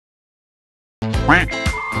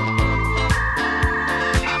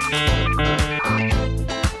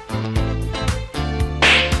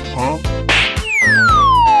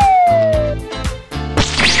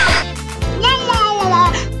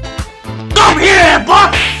Come here,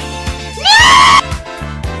 boy!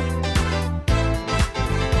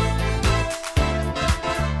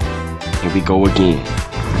 Here we go again.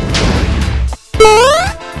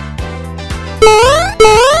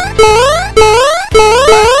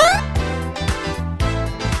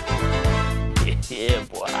 Yeah,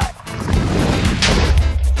 boy.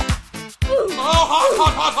 Oh, hot,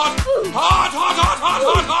 hot, hot, hot! Hot, hot, hot, hot,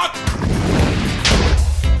 hot, hot!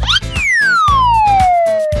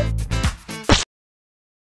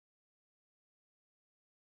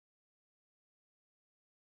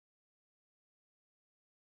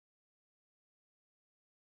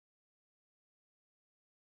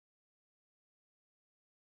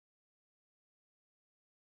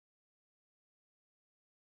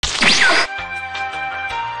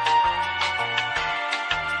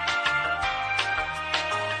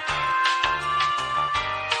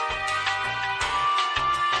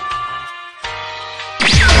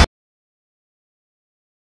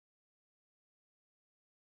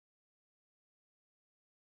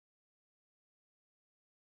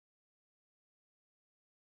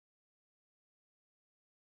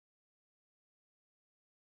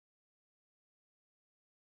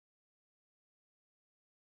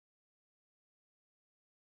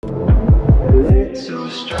 So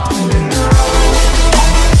strong enough.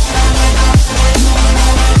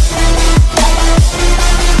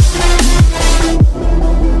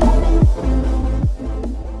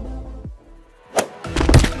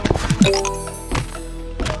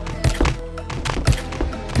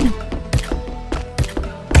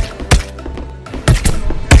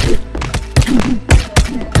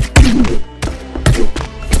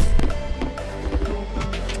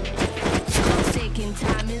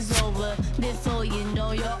 Time is over before you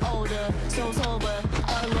know you're older. So sober,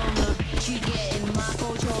 alone, look, you getting my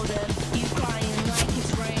cold shoulder. You crying like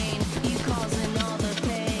it's rain, you causing all the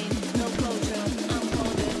pain. No closure, I'm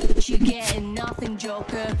colder. You getting nothing,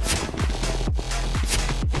 Joker.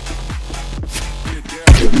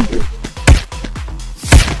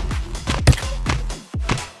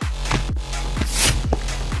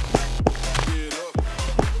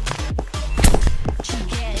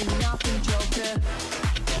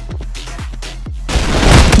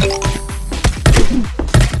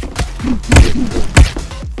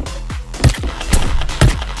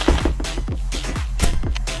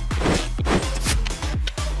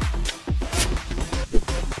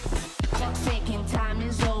 Time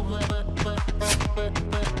is over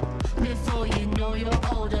before you know you're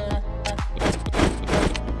older.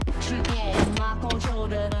 You getting my cold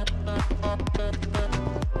shoulder.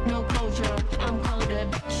 No closure, I'm colder.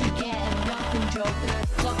 You getting nothing, Joker.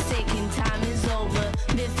 Clock's ticking, time is over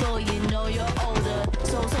before you know you're older.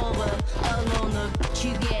 So sober, alone, look,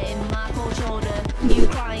 you getting my cold shoulder. You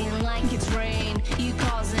crying like it's rain, you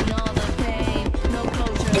causing all the pain. No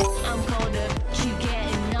closure, I'm colder. You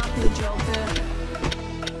getting nothing, Joker.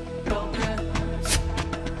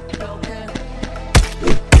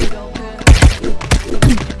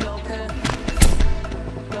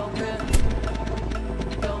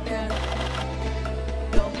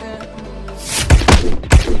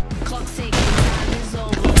 Clock's ticking, time is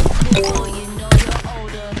over before you know you're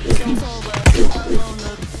older. So sober, alone,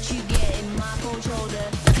 look, you getting my cold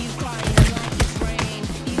shoulder.